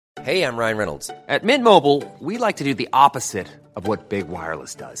Hey, I'm Ryan Reynolds. At Mint Mobile, we like to do the opposite of what Big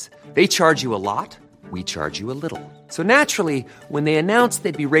Wireless does. They charge you a lot, we charge you a little. So naturally, when they announced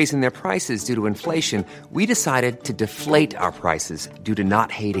they'd be raising their prices due to inflation, we decided to deflate our prices due to not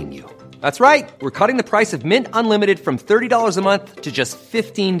hating you. That's right. We're cutting the price of Mint Unlimited from $30 a month to just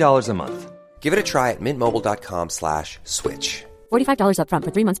 $15 a month. Give it a try at mintmobile.com/switch. $45 up front for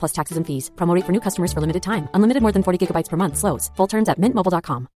 3 months plus taxes and fees. Promo rate for new customers for limited time. Unlimited more than 40 gigabytes per month. Slows full terms at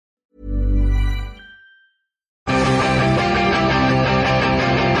mintmobile.com.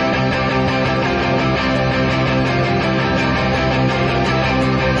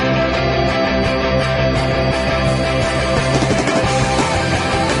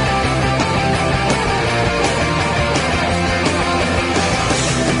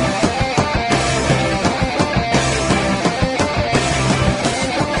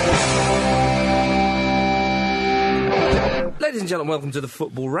 Ladies and gentlemen, welcome to the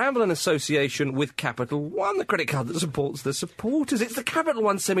Football Ramble in association with Capital One, the credit card that supports the supporters. It's the Capital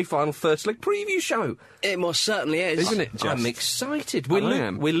One semi-final first leg preview show. It most certainly is. Isn't it just? I'm excited. We're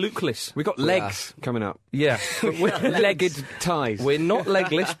Lukeless. We've got legs coming up. Yeah. We're legged ties. We're not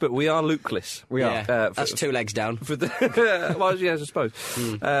legless, but we are Lukeless. We are. That's 2 legs down. For the, well, yes, I suppose.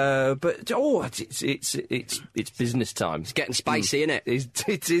 But, it's business time. It's getting spicy, isn't it?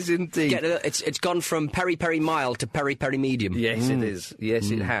 It is indeed. It's gone from peri-peri mild to peri-peri medium. Yes, it is.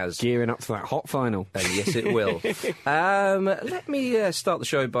 Yes, it has. Gearing up to that hot final. Yes, it will. Let me start the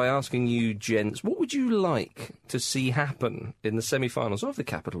show by asking you, gents, what would you like to see happen in the semi-finals of the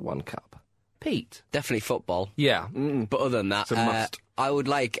Capital One Cup? Pete? Definitely football. Yeah. But other than that, It's a must. I would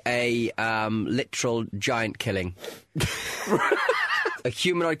like a literal giant killing. A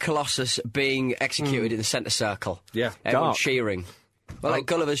humanoid colossus being executed in the centre circle. Yeah. Everyone Dark. cheering. Well, like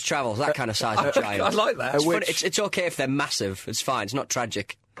Gulliver's Travels, that kind of size of giant. I like that. It's okay if they're massive. It's fine. It's not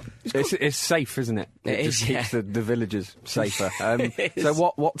tragic. It's safe, isn't it? It just is, keeps yeah. the villagers safer. It is. So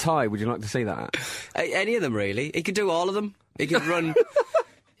what tie would you like to see that at? Any of them, really. He could do all of them. He could run.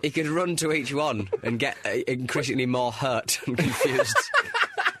 He could run to each one and get increasingly more hurt and confused.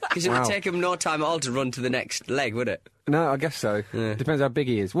 Because it would take him no time at all to run to the next leg, would it? No, I guess so. Yeah. Depends how big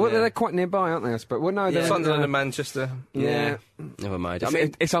he is. Well, they're quite nearby, aren't they? But well, no, they're Sunderland and Manchester. Yeah. Never mind.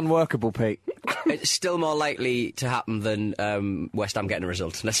 It's unworkable, Pete. It's still more likely to happen than West Ham getting a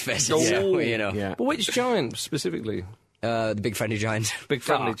result. Let's face it. Oh. So, you know. Yeah. But which giant specifically? The big friendly giant. Big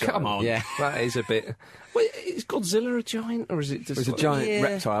friendly giant. Come on. Yeah. That is a bit... Wait, is Godzilla a giant, or is it just... It's a giant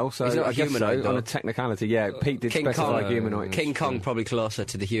reptile, so He's not I a guess humanoid, so, though. on a technicality, yeah. Pete did King specify Kong. humanoid. King Kong probably closer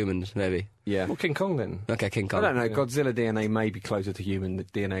to the humans, maybe. Yeah. Well, King Kong, then. Okay, King I Kong. don't know, Godzilla DNA may be closer to human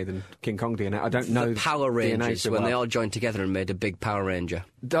DNA than King Kong DNA. I don't know The Power DNA Rangers, so when well. they all joined together and made a big Power Ranger.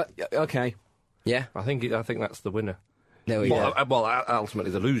 Okay. Yeah? I think that's the winner. There we go. Well,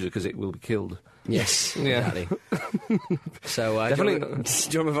 ultimately the loser, because it will be killed. Yes, Yeah. exactly. So, Definitely- do you want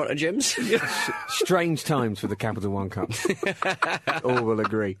to move on to Jim's? Strange times for the Capital One Cup. All will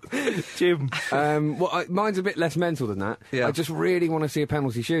agree. Jim. Mine's a bit less mental than that. Yeah. I just really want to see a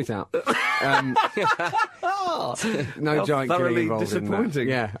penalty shootout. No giant thoroughly killing involved disappointing.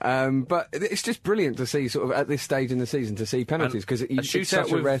 in that. Yeah, but it's just brilliant to see, sort of, at this stage in the season, to see penalties, because it's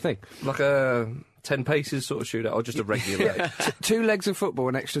such a rare thing. Like a 10 paces sort of shootout, or just a regular... 2 legs of football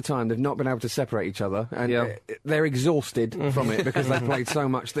in extra time, they've not been able to separate each other, and Yeah. they're exhausted from it because they've played so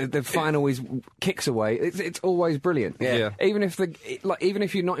much. The fine always kicks away. It's always brilliant. Yeah. Even if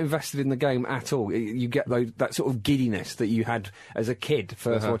you're not invested in the game at all, you get that sort of giddiness that you had as a kid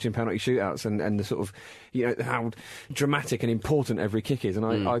first watching penalty shootouts, and the sort of, you know, how dramatic and important every kick is,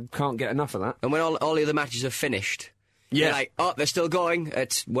 and I can't get enough of that. And when all the other matches are finished, you're like, oh, they're still going.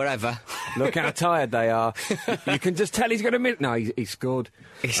 It's wherever. Look how tired they are. You can just tell he's going to miss. No, he scored.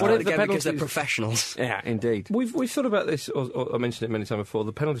 It's What not if the again because they're penalties- professionals. Yeah, indeed. We've thought about this, or I mentioned it many times before,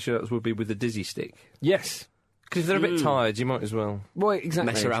 the penalty shootouts would be with the dizzy stick. Yes. Because if they're a bit tired, you might as well. Well,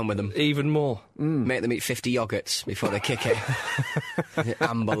 exactly. Mess around with them. Even more. Make them eat 50 yoghurts before they kick it.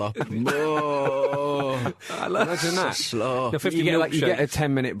 Amble up. Oh, Imagine that. slow. No, 50 You get a milkshakes.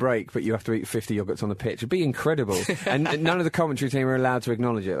 10-minute break, but you have to eat 50 yoghurts on the pitch. It'd be incredible. and none of the commentary team are allowed to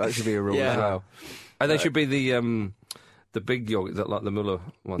acknowledge it. That should be a rule Yeah. as well. And they should be the big yogurt, like the Muller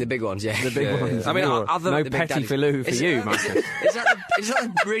one. The big ones, yeah. The big Yeah, ones. I mean, no other- no the big petty daddies. filou for you, Marcus. Is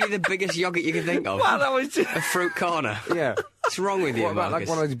that really the biggest yoghurt you can think of? Well, that was just... A fruit corner. Yeah. What's wrong with you, What about Marcus?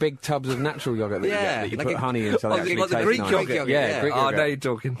 like one of those big tubs of natural yogurt that you get, Yeah, that you like put a- honey in so they actually like the taste Greek nice? yogurt. Yeah, Greek Oh, yogurt. now you're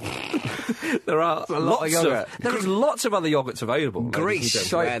talking. There are a lot of yogurt. There's lots of other yogurts available. Greece,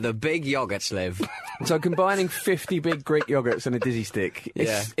 ladies and where the big yogurts live. So combining 50 big Greek yogurts and a dizzy stick,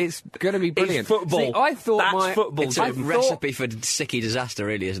 it's going to be brilliant. football. See, I thought That's football. It's I a recipe for sicky disaster,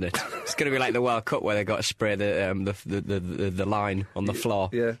 really, isn't it? It's going to be like the World Cup where they've got to spray the line on the floor.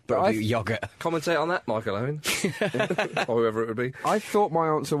 Yeah. But But yogurt. Commentate on that, Michael Owen. Or whoever it would be. I thought my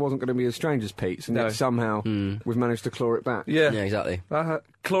answer wasn't going to be as strange as Pete's, and No. yet somehow we've managed to claw it back. Yeah. Yeah, exactly.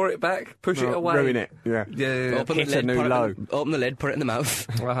 Claw it back, push it Well, away. ruin it. Yeah. Yeah. Open Hit the a lid, new put it low. open the lid, put it in the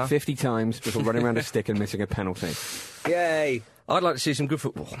mouth. 50 times before running around a stick and missing a penalty. Yay! I'd like to see some good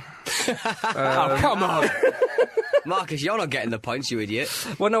football. Oh, come on! Marcus, you're not getting the points, you idiot.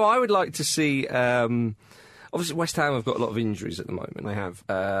 Well, no, I would like to see... obviously, West Ham have got a lot of injuries at the moment. They have.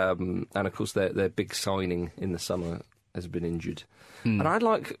 And, of course, their big signing in the summer has been injured. And I'd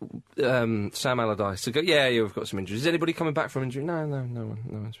like Sam Allardyce to go, yeah, we've got some injuries. Is anybody coming back from injury? No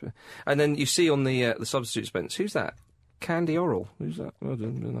one's... And then you see on the substitute bench, who's that? Candy Oral. Who's that? Oh,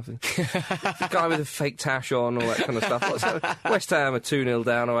 nothing. The guy with the fake tash on, all that kind of stuff. So West Ham are 2-0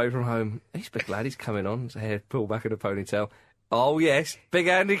 down away from home. He's a big lad, he's coming on. His hair pulled back in a ponytail. Oh, yes, big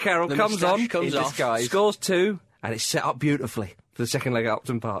Andy Carroll The comes moustache on. comes in off. disguise. Scores 2, and it's set up beautifully for the second leg at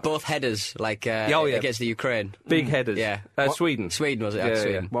Upton Park. Both headers, like yeah. against the Ukraine. Big headers. Yeah. Sweden. Sweden, was it? Yeah,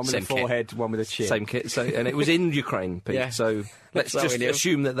 Sweden. One with Same a forehead, one with a chin. Same kit, so, and it was in Ukraine, Pete, Yeah. so let's That's all just we knew.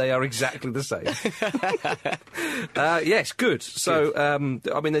 assume that they are exactly the same. Yes, good. So, I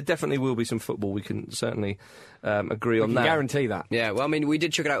mean, there definitely will be some football. We can certainly agree on I can that. guarantee that. Yeah, well, I mean, we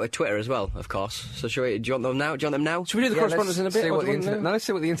did check it out with Twitter as well, of course. So do you want them now? Do you want them now? Should we do the Yeah, correspondence in a bit? see or what do the you want internet, to- no, let's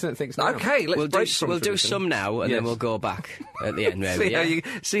see what the internet thinks now. Okay, let's We'll break do, from we'll do Twitter. some now, and Yes. then we'll go back at the end, maybe. See how yeah? you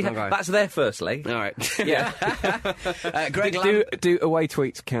see how Okay. that's their first leg. All right. Yeah. Greg Do away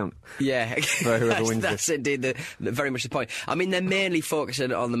tweets count? Yeah, whoever that's, wins that's indeed the very much the point. I mean, they're mainly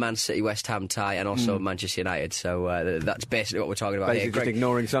focusing on the Man City West Ham tie and also Manchester United. So that's basically what we're talking about Basically here. just Greg,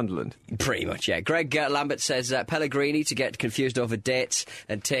 ignoring Sunderland. pretty much, yeah. Greg Lambert says Pellegrini to get confused over dates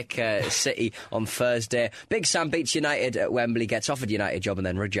and take City on Thursday. Big Sam beats United at Wembley, gets offered United job and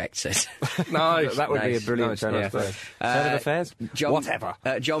then rejects it. Nice. That would be a Nice. brilliant Nice, turn yeah. of affairs. Turn of affairs? Whatever.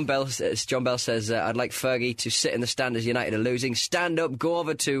 John Bell says, I'd like Fergie to sit in the stand as United are losing, stand up, go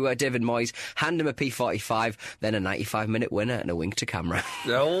over to David Moyes, hand him a P45, then a 95-minute winner and a wink to camera.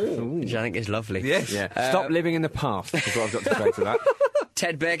 Oh. Which I think is lovely. Yes. Yeah. Stop living in the past, is what I've got to say to that.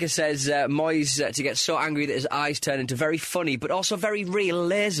 Ted Baker says Moyes to get so angry that his eyes turn into very funny but also very real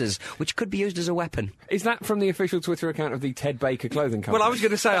lasers, which could be used as a weapon. Is that from the official Twitter account of the Ted Baker clothing company? Well, I was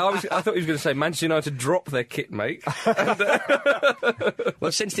going to say, I thought he was going to say Manchester United drop their kit, mate.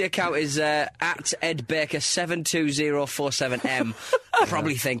 Well, since the account is at Ed Baker 72047M,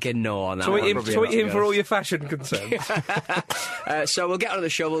 probably thinking no on that Tweet one. him for all your fashion concerns. So we'll get on to the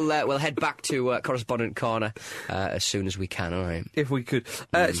show. We'll head back to Correspondent Corner as soon as we can, all right? If we could.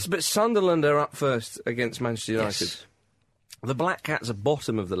 But Sunderland are up first against Manchester United. Yes. The Black Cats are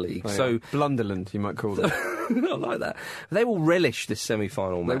bottom of the league, Oh, yeah. so Blunderland, you might call them. I like that. They will relish this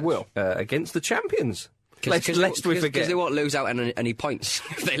semi-final match. They will. Against the champions. Lest we forget. Because they won't lose out on any points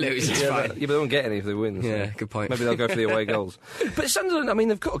if they lose. It's fine. But they won't get any if they win. so Yeah, good point. Maybe they'll go for the away goals. But Sunderland, I mean,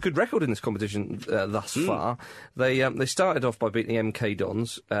 they've got a good record in this competition thus far. They started off by beating MK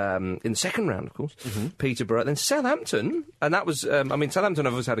Dons in the second round, of course. Peterborough, then Southampton, and that was. Southampton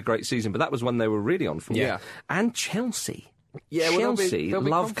have always had a great season, but that was when they were really on form. Yeah. And Chelsea. Yeah, well, Chelsea they'll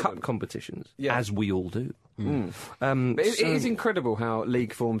be love confident. cup competitions, Yeah. as we all do. But it is incredible how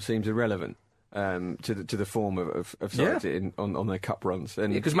league form seems irrelevant to the form of sides on their cup runs.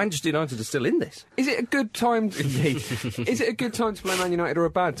 And Because Manchester United are still in this. is it a good time? Indeed, is it a good time to play Man United or a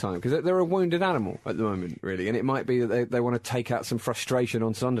bad time? Because they're a wounded animal at the moment, really, and it might be that they want to take out some frustration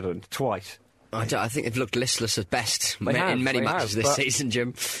on Sunderland twice. I think they've looked listless at best They have, in many they matches have, this but- season,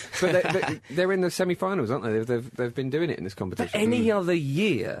 Jim. But they're in the semi-finals, aren't they? They've been doing it in this competition. Any other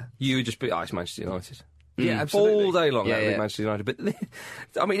year, you would just be, it's Manchester United. Yeah, absolutely. All day long, Yeah, that would be yeah. Manchester United.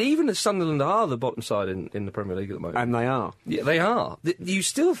 But, I mean, even as Sunderland are the bottom side in the Premier League at the moment. And they are. Yeah, they are. You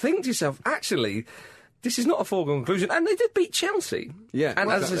still think to yourself, actually, this is not a foregone conclusion. And they did beat Chelsea. Yeah, And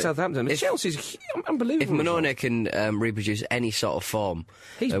as I exactly. said, Southampton. Chelsea's unbelievable. If Mannone can reproduce any sort of form,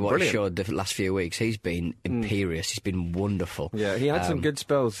 He's what he brilliant. showed the last few weeks, he's been imperious. He's been wonderful. Yeah, he had some good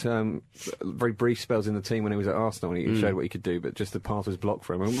spells, very brief spells in the team when he was at Arsenal, and he showed what he could do, but just the path was blocked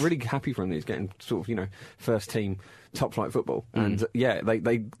for him. I'm really happy for him that he's getting sort of, first team, top flight football. And,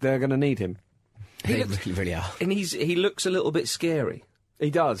 they're going to need him. They really are. And he looks a little bit scary. He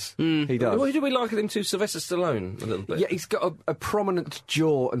does. He does. What do we liken him to? Sylvester Stallone a little bit. Yeah, he's got a prominent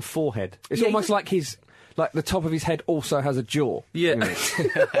jaw and forehead. It's Yeah, almost like the top of his head also has a jaw. Yeah.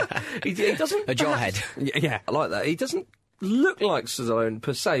 he doesn't... A jawhead. Yeah. I like that. He doesn't look like Stallone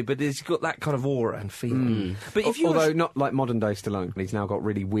per se, but he's got that kind of aura and feeling. But if you Although not like modern day Stallone, he's now got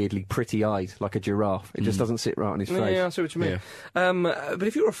really weirdly pretty eyes, like a giraffe. It just doesn't sit right on his face. Yeah, I see what you mean. But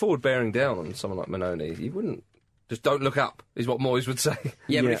if you were a forward bearing down on someone like Manoni, you wouldn't... Just don't look up, is what Moyes would say.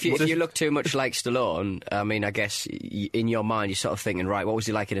 Yeah, but if you look too much like Stallone, I mean, I guess in your mind you're sort of thinking, right, what was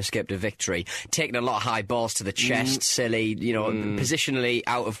he like in Escape to Victory? Taking a lot of high balls to the chest, silly, positionally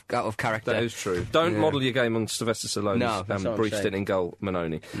out of character. That is true. Don't model your game on Sylvester Stallone's brief stint in goal,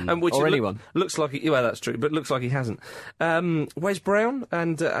 Manoni. Which or anyone. Looks like he... Well, that's true, but looks like he hasn't. Wes Brown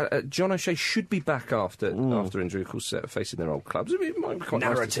and John O'Shea should be back after injury, of course, facing their old clubs. It might be quite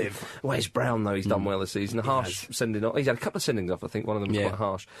Narrative. Nice. Wes Brown, though, he's done well this season. Harsh sending off. He's had a couple of sendings off, I think. One of them was quite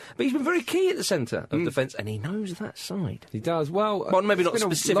harsh. But he's been very key at the centre of defence, and he knows that side. He does. Well, maybe not it's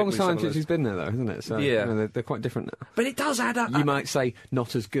been specifically. a long time since he's been there, though, isn't it? So, yeah. They're quite different now. But it does add up. You might say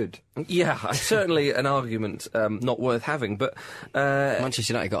not as good. Yeah, certainly an argument not worth having, but...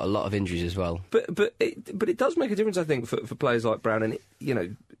 Manchester United got a lot of injuries as well. But it does make a difference, I think, for players like Brown, and,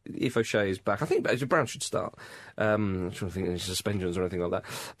 if O'Shea is back, I think Brown should start. I'm trying to think of any suspensions or anything like that.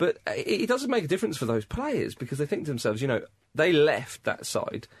 But it does make a difference for those players, because they think to themselves, they left that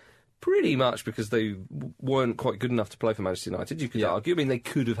side pretty much because they weren't quite good enough to play for Manchester United, you could argue. I mean, they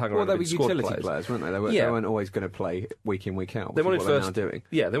could have hung around. Well, they were squad utility players, weren't they? They weren't always going to play week in, week out. They wanted they're now doing.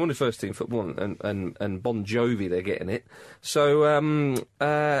 Yeah, they wanted first team football, and Bon Jovi, they're getting it. So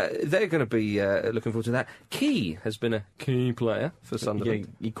they're going to be looking forward to that. Key has been a key player for Sunderland.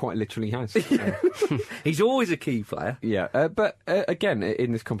 Yeah, he quite literally has. He's always a key player. Yeah, but again,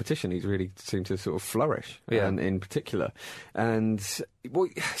 in this competition, he's really seemed to sort of flourish, and in particular. And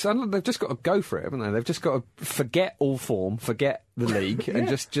Sunderland, they've just got to go for it, haven't they? They've just got to forget all form, forget the league, and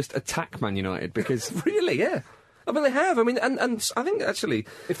just attack Man United, because... Really, yeah. I mean, they have. I mean, and I think, actually...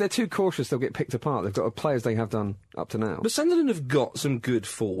 If they're too cautious, they'll get picked apart. They've got players they have done up to now. But Sunderland have got some good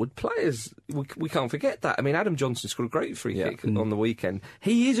forward players. We can't forget that. I mean, Adam Johnson scored a great free kick on the weekend.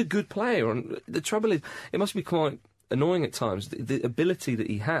 He is a good player, and the trouble is, it must be quite annoying at times, the ability that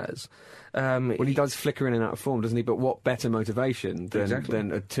he has. Well, he does flicker in and out of form, doesn't he? But what better motivation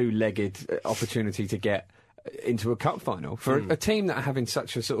than a two-legged opportunity to get into a cup final for a team that are having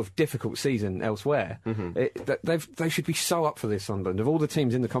such a sort of difficult season elsewhere? They should be so up for this, Sunderland. Of all the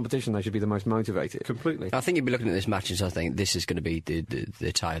teams in the competition, they should be the most motivated. Completely. I think you'd be looking at this match and so I think this is going to be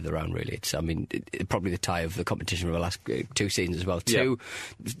the tie of the round, really. It's, I mean, probably the tie of the competition for the last 2 seasons as well. Two,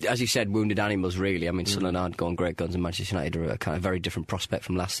 as you said, wounded animals, really. I mean, Sunderland aren't going great guns, and Manchester United are a kind of very different prospect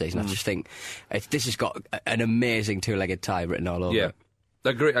from last season. I just think this has got an amazing two-legged tie written all over it.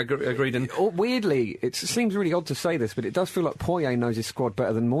 Agreed. And weirdly, it seems really odd to say this, but it does feel like Poyet knows his squad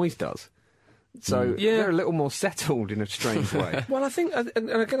better than Moyes does. So they're a little more settled in a strange way. Well, I think, and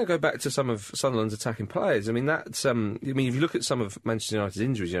I'm going to go back to some of Sunderland's attacking players. I mean, that's. I mean, if you look at some of Manchester United's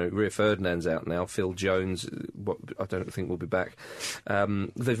injuries, Rio Ferdinand's out now. Phil Jones, I don't think will be back.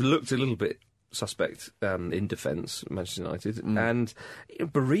 They've looked a little bit suspect in defence, Manchester United, and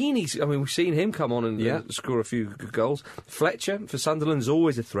Barini's. I mean, we've seen him come on and score a few good goals. Fletcher for Sunderland's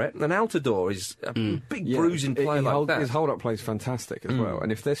always a threat, and Altidore is a big bruising player like that. His hold-up play is fantastic as well,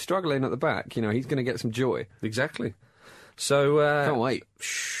 and if they're struggling at the back, he's going to get some joy. Exactly. So can't wait.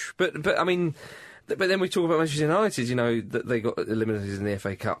 But I mean. But then we talk about Manchester United, that they got eliminated in the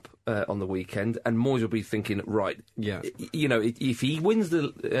FA Cup on the weekend, and Moyes will be thinking, right, if he wins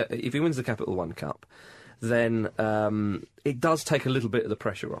the Capital One Cup, then it does take a little bit of the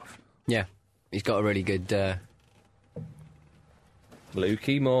pressure off. Yeah, he's got a really good.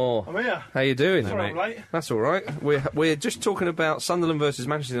 Lukey Moore. I'm here. How you doing? All right, mate. That's all right. We're just talking about Sunderland versus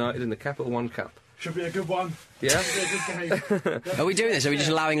Manchester United in the Capital One Cup. Should be a good one. Yeah? Should be a good game. Are we doing this? Are we just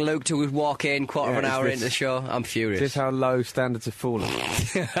allowing Luke to walk in quarter of an hour into the show? I'm furious. This is how low standards have fallen.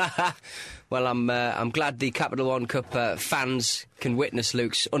 Well, I'm glad the Capital One Cup fans can witness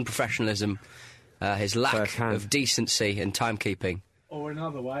Luke's unprofessionalism, his lack of decency and timekeeping. Or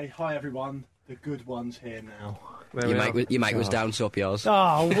another way, hi everyone, the good one's here now. Your mic was down, so up yours.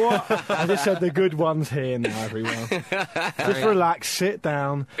 Oh, what? I just said the good one's here now, everyone. Just relax, sit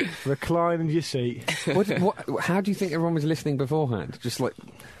down, recline in your seat. How do you think everyone was listening beforehand? Just like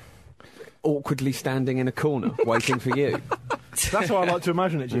awkwardly standing in a corner, waiting for you? That's how I like to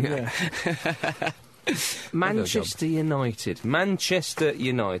imagine it, Jim, yeah. Manchester United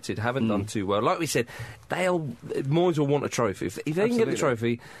haven't done too well. Like we said, Moyes will want a trophy. If they can get the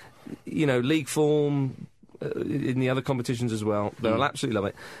trophy, league form, in the other competitions as well. They'll absolutely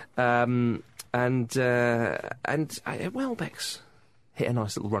love it. Welbeck's hit a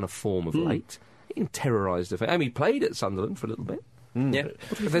nice little run of form of late. He terrorised the he played at Sunderland for a little bit. Yeah.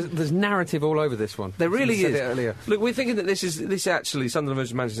 There's narrative all over this one. There really Said is. it earlier. Look, we're thinking that this actually Sunderland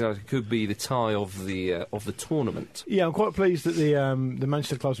versus Manchester United could be the tie of the tournament. Yeah, I'm quite pleased that the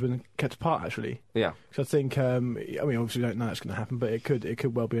Manchester clubs have been kept apart, actually. Yeah, because I think, obviously we don't know it's going to happen, but it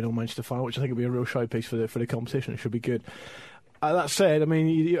could well be an all-Manchester final, which I think would be a real showpiece for the competition. It should be good. That said,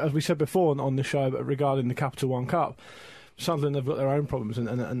 as we said before on the show regarding the Capital One Cup, Sunderland have got their own problems,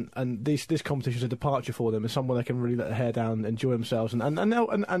 and this competition is a departure for them. It's somewhere they can really let their hair down and enjoy themselves.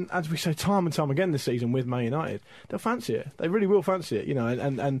 And as we say time and time again this season with Man United, they'll fancy it. They really will fancy it,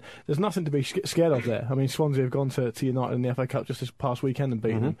 and there's nothing to be scared of there. I mean, Swansea have gone to United in the FA Cup just this past weekend and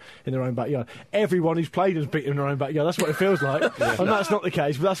beaten them in their own backyard. Everyone who's played has beaten them in their own backyard. That's what it feels like. And that's not the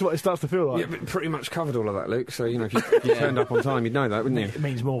case, but that's what it starts to feel like. Yeah, but pretty much covered all of that, Luke. So, if you turned up on time, you'd know that, wouldn't you? It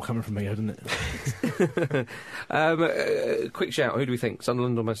means more coming from me, doesn't it? Quick shout, who do we think,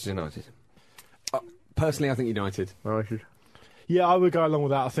 Sunderland or Manchester United? Personally, I think United. Yeah, I would go along with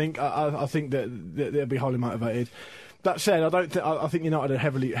that. I think I think that they'll be highly motivated. That said, I think United are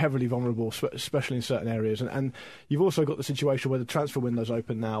heavily vulnerable, especially in certain areas. And you've also got the situation where the transfer window's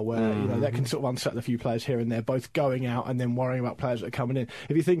open now, where that can sort of unsettle a few players here and there, both going out and then worrying about players that are coming in.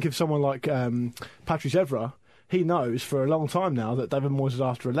 If you think of someone like Patrice Evra, he knows for a long time now that David Moyes is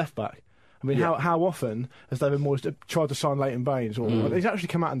after a left back. I mean, how often has David Moyes tried to sign Leighton Baines? Or he's actually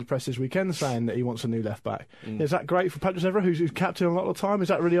come out in the press this weekend saying that he wants a new left back. Is that great for Patrice Evra, who's captain a lot of the time? Is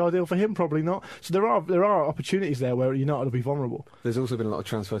that really ideal for him? Probably not. So there are opportunities there where United will be vulnerable. There's also been a lot of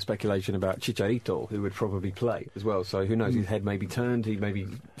transfer speculation about Chicharito, who would probably play as well. So who knows? His head may be turned. He may be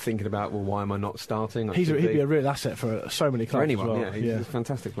thinking about, well, why am I not starting? He'd be a real asset for so many clubs. For anyone, as well. He's a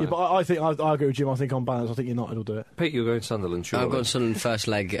fantastic player. Yeah, but I think I agree with Jim. I think on balance, I think United will do it. Pete, you're going Sunderland, sure? I'm going Sunderland first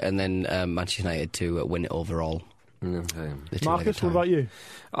leg and then Manchester United to win it overall. Okay. Marcus, what about you?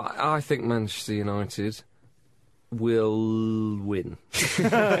 I think Manchester United will win.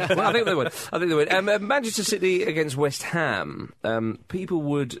 Well, I think they win. Manchester City against West Ham. People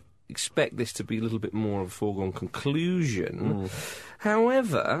would expect this to be a little bit more of a foregone conclusion.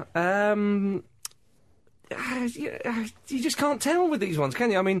 However, you just can't tell with these ones, can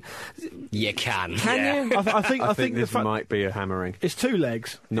you? I mean, you can. Can you? I think this might be a hammering. It's two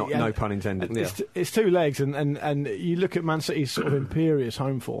legs. No pun intended. It's two legs, and you look at Man City's sort of imperious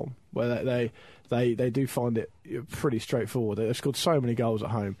home form, where they do find it pretty straightforward. They've scored so many goals at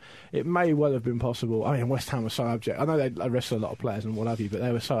home. It may well have been possible. I mean, West Ham was so abject. I know they arrested a lot of players and what have you, but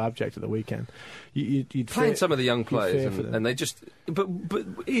they were so abject at the weekend. You'd playing some of the young players, and they just. But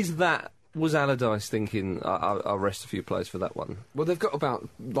is that? Was Allardyce thinking, I'll rest a few players for that one? Well, they've got about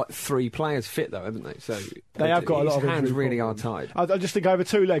 3 players fit, though, haven't they? So they have got a lot of hands injury really problems. are tied. I just think over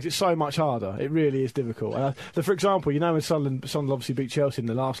 2 legs, it's so much harder. It really is difficult. For example, when Sunderland obviously beat Chelsea in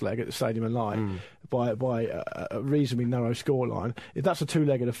the last leg at the Stadium of Light by a reasonably narrow scoreline, if that's a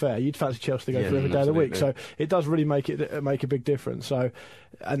 2-legged affair, you'd fancy Chelsea to go through every day of the week. So it does really make a big difference. So,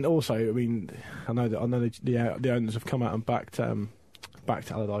 and also, I mean, I know the owners have come out and backed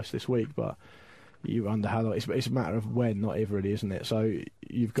Allardyce this week, but you wonder how long. It's a matter of when, not if, really, isn't it? So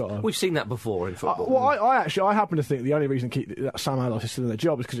you've got to... We've seen that before in football. I happen to think the only reason Sam Allardyce is still in the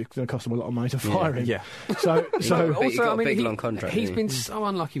job is because it's going to cost him a lot of money to fire him. Yeah. So also, a big long contract. He's been so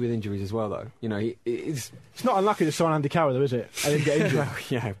unlucky with injuries as well, though. It's not unlucky to sign Andy Carroll, though, is it? And then get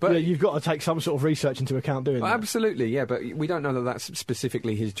injured. But you've got to take some sort of research into account doing that. Absolutely, yeah. But we don't know that that's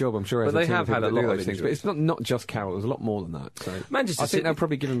specifically his job. I'm sure. But they have had a lot of those things. But it's not just Carroll. There's a lot more than that. So Manchester I City, think they'll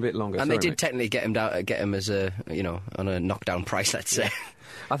probably give him a bit longer. And they did technically get him as a on a knockdown price, let's say.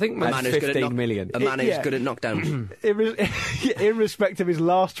 I think a man who's 15 million. A man who's good at knockdowns. In respect of his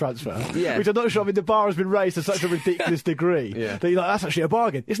last transfer, which I'm not sure. I mean, the bar has been raised to such a ridiculous degree that you're like, that's actually a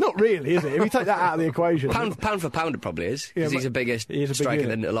bargain. It's not really, is it? If you take that out of the equation, pound for pound, it probably is, because he's a bigger striker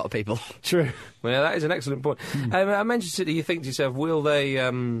than a lot of people. True. Well, that is an excellent point. Manchester City, you think to yourself, will they?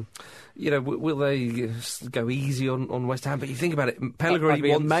 Will they go easy on West Ham? But you think about it, Pellegrini I'd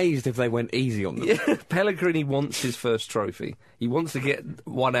be amazed if they went easy on them. Yeah, Pellegrini wants his first trophy. He wants to get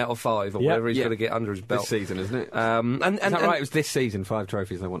 1 out of 5 or whatever he's going to get under his belt. This season, isn't it? Is that right? It was this season, 5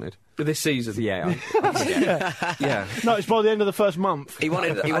 trophies they wanted. This season? Yeah. Yeah. No, it's by the end of the first month. He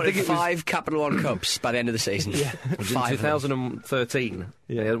wanted 5 Capital One Cups by the end of the season. Yeah. 2013.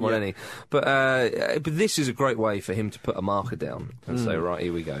 He hadn't won any. But this is a great way for him to put a marker down and say, right,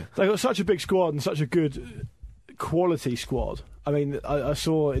 here we go. They've got such a big squad and such a good quality squad. I mean, I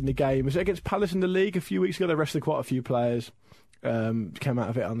saw in the game, was it against Palace in the league a few weeks ago, they rested quite a few players. came out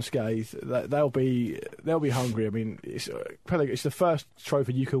of it unscathed. They'll be hungry. I mean, it's the first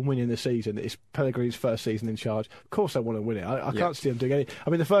trophy you can win in the season. It's Pellegrini's first season in charge. Of course, they want to win it. I can't see them doing any. I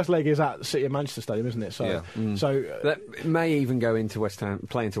mean, the first leg is at City of Manchester Stadium, isn't it? So, that may even go into West Ham,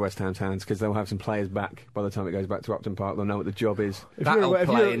 play into West Ham's hands, because they'll have some players back by the time it goes back to Upton Park. They'll know what the job is. That'll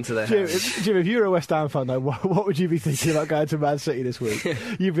play into their hands. Jim, if you're a West Ham fan, though, what would you be thinking about going to Man City this week?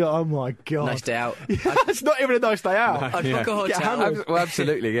 You'd be like, oh my god, nice day out. It's not even a nice day out. I'd book a hotel. Well,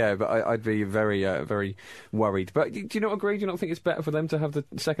 absolutely, yeah, but I'd be very, very worried. But do you not agree? Do you not think it's better for them to have the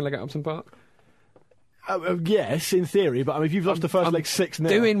second leg at Upton Park? Yes, in theory, but I mean, if you've lost the first leg 6-0...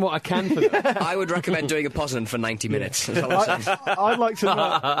 doing what I can for them. I would recommend doing a Poznan for 90 minutes. That's all I'm saying. I'd like to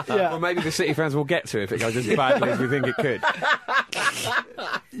know... Well, maybe the City fans will get to if it goes as badly as we think it could.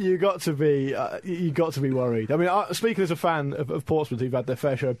 You got to be worried. I mean, speaking as a fan of Portsmouth, who've had their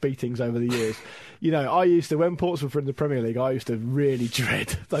fair share of beatings over the years, I used to, when Portsmouth were in the Premier League, I used to really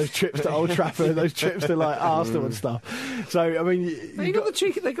dread those trips to Old Trafford, those trips to Arsenal and stuff. So, I mean, they got a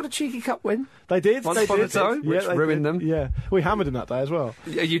cheeky cup win. They did. Once upon a time, which ruined them. Yeah, we hammered them that day as well.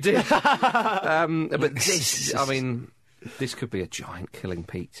 Yeah, you did. But this, I mean, this could be a giant killing,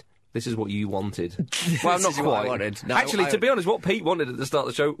 Pete. This is what you wanted. Well, not quite. No, actually, to be honest, what Pete wanted at the start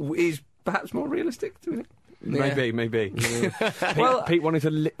of the show is perhaps more realistic. Do you think? Maybe. Yeah. Pete wanted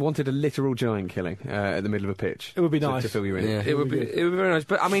a literal giant killing at the middle of a pitch. It would be nice to fill you in. Yeah. It would be very nice.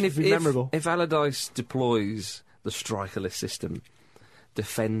 But I mean, memorable. If Allardyce deploys the strikerless system,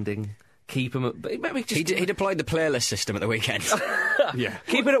 defending, keep him at... Maybe just he deployed the playlist system at the weekend. Yeah.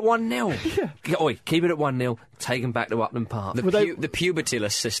 Keep it at 1-0. Yeah. Keep it at 1-0. Take him back to Upton Park. The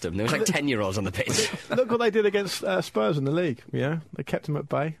pubertyless system. There was like 10-year-olds on the pitch. Look what they did against Spurs in the league. Yeah, they kept him at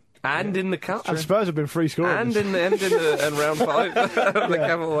bay. And in the cup. And Spurs have been free scoring. And in the round 5 of the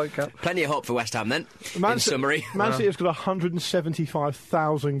Capital Cup. Plenty of hope for West Ham then, in summary. Man City has got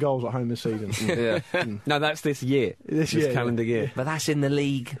 175,000 goals at home this season. Yeah. No, that's this year. This calendar year. But that's in the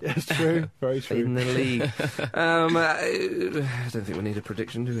league. That's true. Very true. In the league. I don't think we need a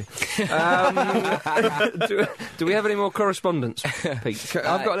prediction, do we? Do we have any more correspondence, Pete?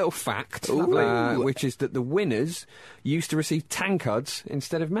 I've got a little fact, which is that the winners used to receive tankards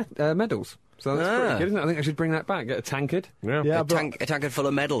instead of medals. So that's pretty good, isn't it? I think I should bring that back. Get a tankard. Yeah, a tankard full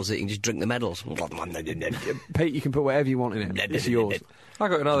of medals that you can just drink the medals. Pete, you can put whatever you want in it. It's yours. I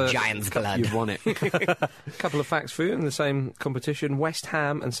got another Giant's blood. You've won it. A couple of facts for you in the same competition. West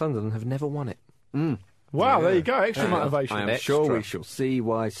Ham and Sunderland have never won it. Wow, there you go. Extra motivation. I am sure we shall see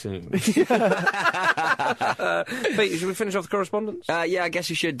why soon. Pete, should we finish off the correspondence? Yeah, I guess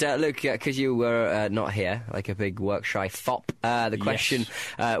we should. Look, because you were not here, like a big work-shy fop, the question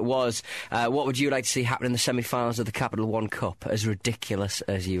was, what would you like to see happen in the semi-finals of the Capital One Cup? As ridiculous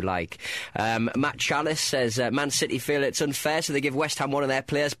as you like. Matt Chalice says, Man City feel it's unfair, so they give West Ham one of their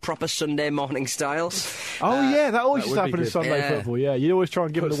players proper Sunday morning style. That always used to happen in Sunday football, you always try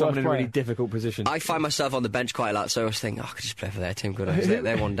and give them the worst in player. a really difficult position. I find myself on the bench quite a lot, so I was thinking, I could just play for their team. Good,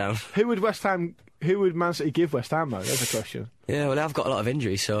 they're one down. Who would Man City give West Ham, though? That's a question. Yeah, well, I've got a lot of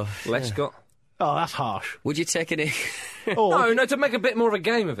injuries, so... Lescott. Oh, that's harsh. Would you take any... No, to make a bit more of a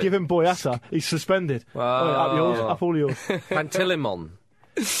game of it. Give him Boyata. He's suspended. Up all yours. Pantilimon.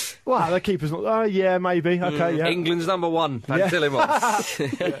 Well, the keeper's not... Oh, yeah, maybe. Okay, yeah. England's number 1,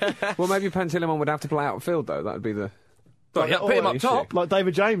 Pantilimon. Well, maybe Pantilimon would have to play outfield, though. That would be the... Put him up top. Like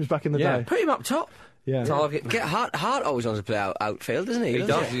David James back in the day. Put him up top. Yeah. Target. Get Hart always wants to play outfield, doesn't he? He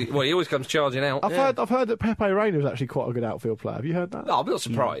does. Well, he always comes charging out. I've heard that Pepe Reina was actually quite a good outfield player. Have you heard that? No, I'm not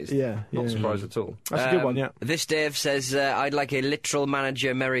surprised. Not surprised at all. That's a good one, yeah. This Dave says, I'd like a literal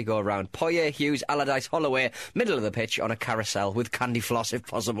manager merry-go-round. Poyer, Hughes, Allardyce, Holloway, middle of the pitch on a carousel with candy floss if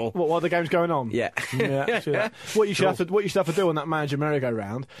possible. What, while the game's going on? Yeah. What you should have to do on that manager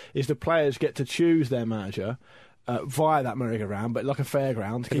merry-go-round is the players get to choose their manager via that merry-go-round, but like a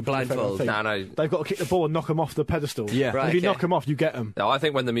fairground. Like a blindfold. No. They've got to kick the ball and knock them off the pedestal. Yeah. Right, if you knock them off, you get them. No, I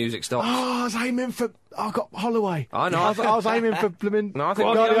think when the music stops. Oh, I was aiming for... I got Holloway. I know. I was aiming for blooming... No, I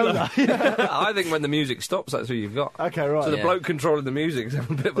think Guardiola. I think when the music stops, that's who you've got. Okay, right. So the bloke controlling the music is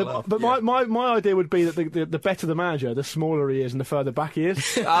having a bit of a laugh. But my idea would be that the better the manager, the smaller he is and the further back he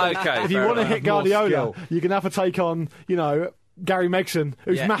is. Okay. If you want to hit Guardiola, you're going to have to take on, Gary Megson,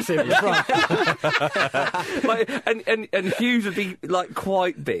 who's massive at front. and Hughes would be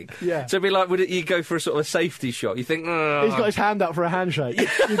quite big. Yeah. So it'd be like, you go for a sort of a safety shot? You think, he's got his hand up for a handshake.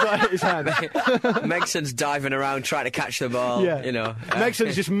 You've got to hit his hand. Megson's diving around trying to catch the ball. Yeah.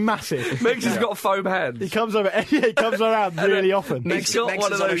 Megson's just massive. Megson's got foam hands. He comes over. He comes around really often.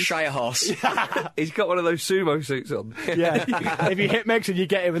 Megson's on a Shire horse. He's got one of those sumo suits on. Yeah. If you hit Megson, you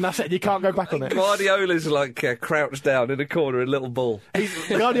get him, and that's it. You can't go back on it. Guardiola's crouched down in a corner and little ball.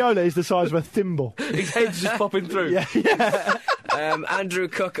 Guardiola is the size of a thimble. His head's just popping through. Yeah. Andrew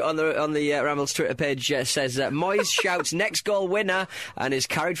Cook on the Ramble's Twitter page says that Moyes shouts next goal winner and is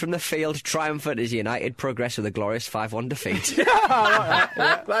carried from the field triumphant as United progress with a glorious 5-1 defeat.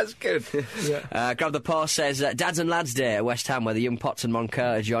 That's good. Grab the Post says Dads and Lads Day at West Ham, where the young Potts and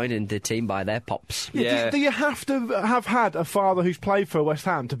Moncur are joined in the team by their pops. Do you have to have had a father who's played for West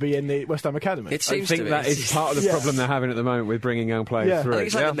Ham to be in the West Ham Academy? It seems I think to that be. is part of the problem they're having at the moment with bringing young players Yeah. through. I think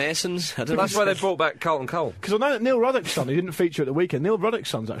it's like the Masons. I don't That's know. why they brought back Carlton Cole. Because I know that Neil Ruddock's son, he didn't feature at the weekend. Neil Ruddock's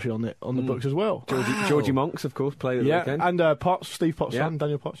son's actually on the books as well. Georgie Monks, of course, played at the weekend. And Potts, Steve Potts' Yeah. son,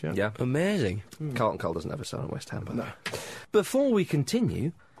 Daniel Potts. Yeah. Amazing. Carlton Cole doesn't have a son at West Ham. No. Before we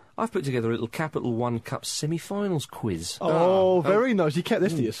continue, I've put together a little Capital One Cup semi-finals quiz. Oh, very nice. You kept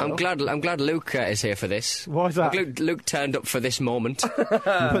this to yourself. I'm glad Luke is here for this. Why is that? I'm glad Luke turned up for this moment. You put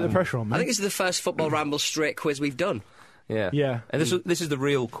the pressure on me. I think this is the first Football Ramble straight quiz we've done. Yeah. And this is the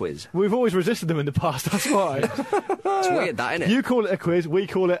real quiz. We've always resisted them in the past, that's why. It's weird, that, isn't it? You call it a quiz, we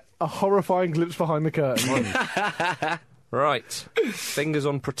call it a horrifying glimpse behind the curtain. Right. Fingers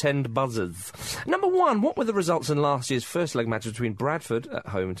on pretend buzzers. Number 1, what were the results in last year's first leg match between Bradford at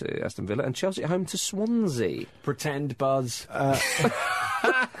home to Aston Villa and Chelsea at home to Swansea? Pretend buzz.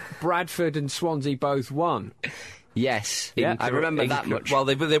 Bradford and Swansea both won. Yes. I remember that much. Well,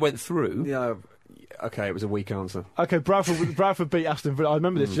 they went through. Yeah. Okay, it was a weak answer. Okay, Bradford beat Aston Villa. I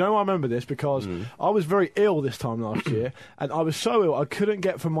remember this. Do you know why I remember this? Because I was very ill this time last year, and I was so ill I couldn't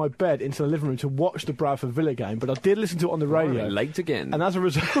get from my bed into the living room to watch the Bradford Villa game, but I did listen to it on the radio. Late again. And as a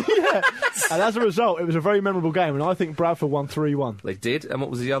result, it was a very memorable game, and I think Bradford won 3-1. They did, and what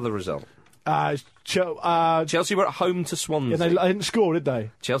was the other result? Chelsea were at home to Swansea. they didn't score, did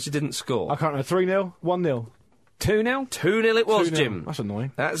they? Chelsea didn't score. I can't remember. 3-0? 1-0? 2-0? 2-0 it was, 2-0. Jim. That's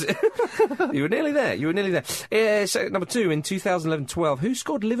annoying. That's You were nearly there. So, number 2, in 2011-12, who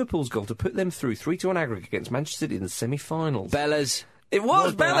scored Liverpool's goal to put them through 3-2 on aggregate against Manchester City in the semi-finals? Bellas. It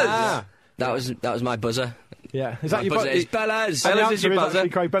was Bellas! Ah. That was my buzzer. Yeah. Is My that your buzzer is Bellas. And the Bellas is your answer buzzer. actually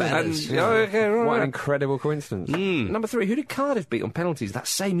Craig Bellas. Bellas. Okay, right. What an incredible coincidence. Number 3, who did Cardiff beat on penalties that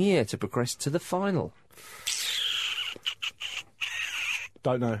same year to progress to the final?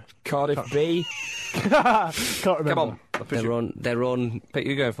 Don't know. Cardiff B. Can't remember. Come on. I'll push you. Their own Pick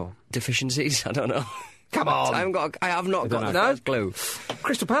you go for. deficiencies. I don't know. Come on. I have not got the know. first clue.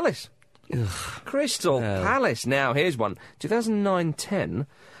 Crystal Palace. Crystal Palace. Now, here's one. 2009-10,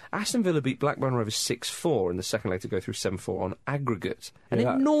 Aston Villa beat Blackburn Rovers 6-4 in the second leg to go through 7-4 on aggregate. An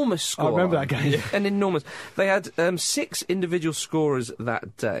enormous score. I remember that game. An enormous. They had 6 individual scorers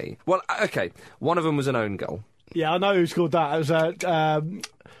that day. Well, okay, one of them was an own goal. Yeah, I know who scored that. It was,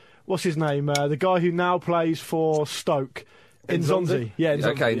 what's his name? The guy who now plays for Stoke. Nzonzi. Yeah, Nzonzi.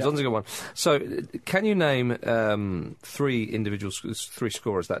 Okay, yeah. Nzonzi got one. So, can you name 3 individual 3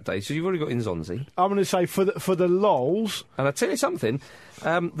 scorers that day? So you've already got Nzonzi. I'm going to say for the lols, And I'll tell you something,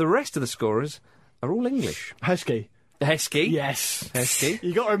 the rest of the scorers are all English. Heskey. Heskey. Yes. Heskey.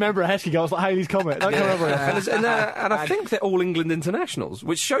 You got to remember a Heskey goal. It's like Haley's Comet. Don't come over it. And I think they're all England internationals,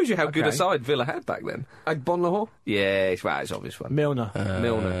 which shows you how good a side Villa had back then. Bonlahor? Yeah, it's obvious one. Milner.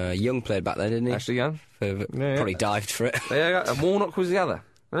 Milner. Young played back then, didn't he? Ashley Young. Probably dived for it. Yeah, and Warnock was the other.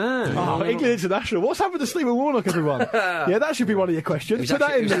 Oh, England International. What's happened to Stephen Warnock, everyone? Yeah, that should be one of your questions. Put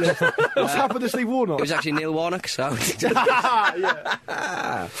that in the list. What's happened to Steve Warnock? It was actually Neil Warnock, so...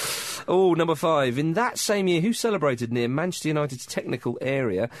 Oh, number 5. In that same year, who celebrated near Manchester United's technical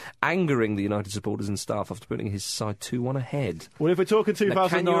area, angering the United supporters and staff after putting his side 2-1 ahead? Well, if we're talking 2009... Now,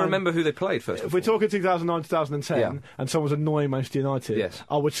 can you remember who they played first? If we're talking 2009, 2010, and someone's annoying Manchester United, Yes.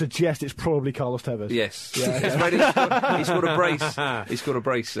 I would suggest it's probably Carlos Tevez. Yes. He's ready. He scored a brace. He scored a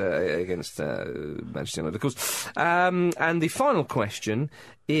brace against Manchester United, of course. And the final question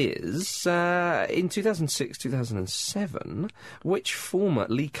is, in 2006-2007, which former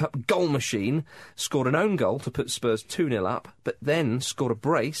League Cup goal machine scored an own goal to put Spurs 2-0 up, but then scored a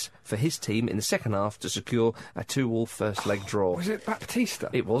brace for his team in the second half to secure a 2-2 first leg draw? Was it Baptista?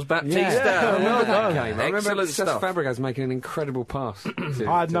 It was Baptista. Yeah, I remember that game. I remember Excellent Cesc stuff. Fabregas making an incredible pass.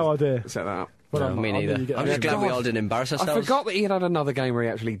 I had no idea. Set that up. Well, me neither. I'm just glad we all didn't embarrass ourselves. I forgot that he had another game where he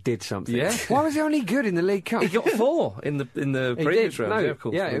actually did something. Yeah. Why was he only good in the League Cup? He got 4 in the He previous did. round. No, Yeah, of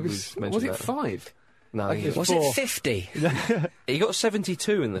course. it was. Was it 5? No, Was it 50? he got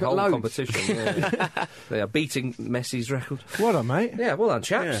 72 in the Got whole loads. competition. Yeah. They are beating Messi's record. Well done, mate. Yeah, well done,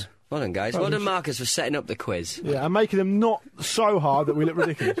 chaps. Yeah. Well done, guys. Well done, Marcus, for setting up the quiz. Yeah, and making them not so hard that we look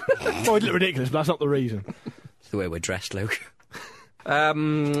ridiculous. Well, we look ridiculous, but that's not the reason. It's the way we're dressed, Luke.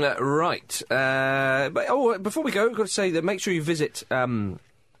 Right. But before we go, I've got to say that make sure you visit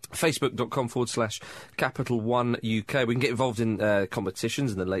Facebook.com/Capital One UK. We can get involved in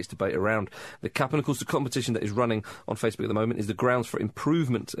competitions and the latest debate around the Cup. And of course, the competition that is running on Facebook at the moment is the Grounds for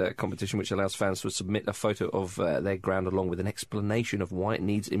Improvement competition, which allows fans to submit a photo of their ground along with an explanation of why it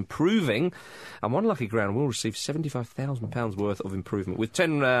needs improving. And one lucky ground will receive £75,000 worth of improvement, with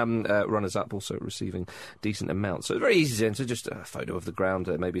 10 runners-up also receiving decent amounts. So it's very easy to enter, just a photo of the ground,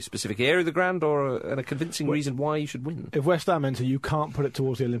 maybe a specific area of the ground, or a convincing reason why you should win. If West Ham enter, you can't put it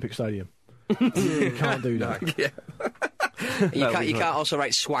towards the Olympic Stadium. You can't do that. Yeah. You can't also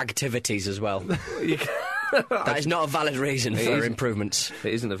write swagtivities as well. That is not a valid reason for improvements.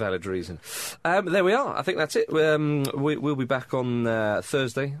 It isn't a valid reason. There we are. I think that's it. We'll be back on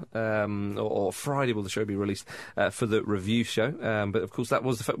Thursday or Friday. Will the show be released for the review show? But of course, that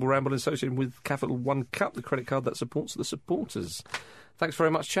was the Football Ramble associated with Capital One Cup, the credit card that supports the supporters. Thanks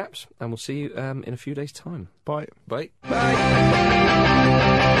very much, chaps, and we'll see you in a few days' time. Bye. Bye.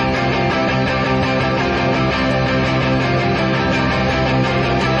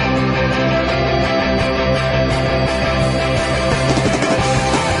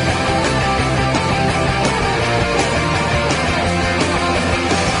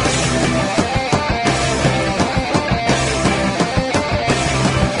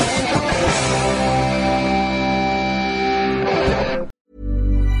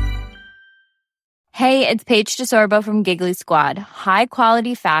 Hey, it's Paige DeSorbo from Giggly Squad. High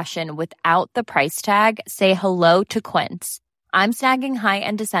quality fashion without the price tag. Say hello to Quince. I'm snagging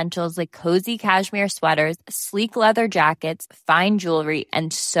high-end essentials like cozy cashmere sweaters, sleek leather jackets, fine jewelry,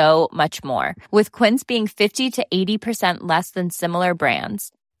 and so much more. With Quince being 50 to 80% less than similar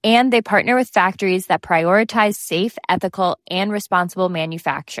brands. And they partner with factories that prioritize safe, ethical, and responsible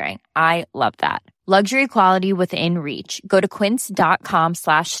manufacturing. I love that. Luxury quality within reach. Go to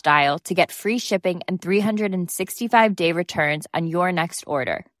quince.com/style to get free shipping and 365-day returns on your next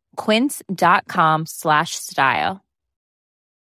order. Quince.com/style.